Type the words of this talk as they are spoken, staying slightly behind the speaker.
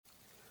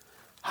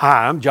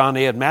Hi, I'm John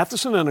Ed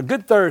Matheson, and a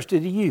good Thursday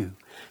to you.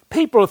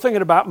 People are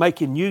thinking about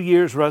making New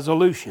Year's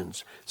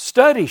resolutions.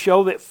 Studies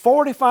show that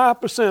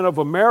 45% of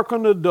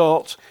American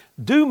adults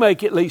do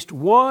make at least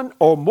one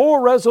or more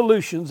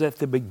resolutions at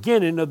the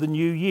beginning of the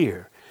new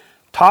year.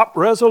 Top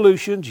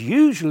resolutions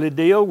usually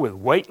deal with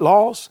weight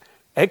loss,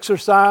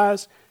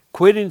 exercise,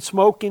 quitting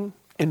smoking,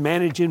 and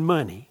managing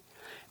money.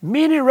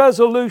 Many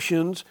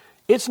resolutions,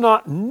 it's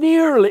not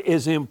nearly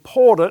as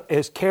important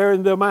as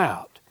carrying them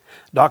out.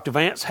 Dr.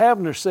 Vance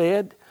Havner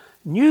said,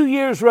 New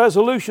Year's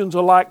resolutions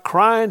are like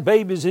crying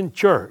babies in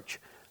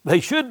church. They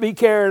should be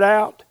carried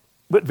out,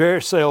 but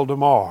very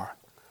seldom are.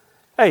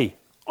 Hey,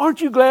 aren't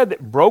you glad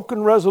that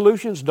broken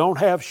resolutions don't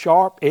have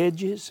sharp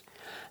edges?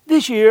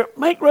 This year,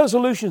 make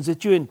resolutions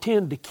that you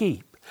intend to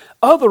keep.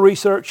 Other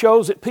research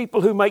shows that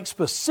people who make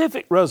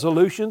specific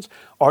resolutions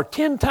are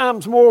 10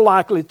 times more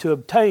likely to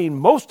obtain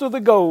most of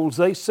the goals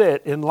they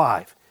set in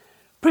life.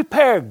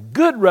 Prepare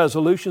good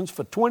resolutions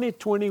for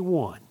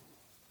 2021.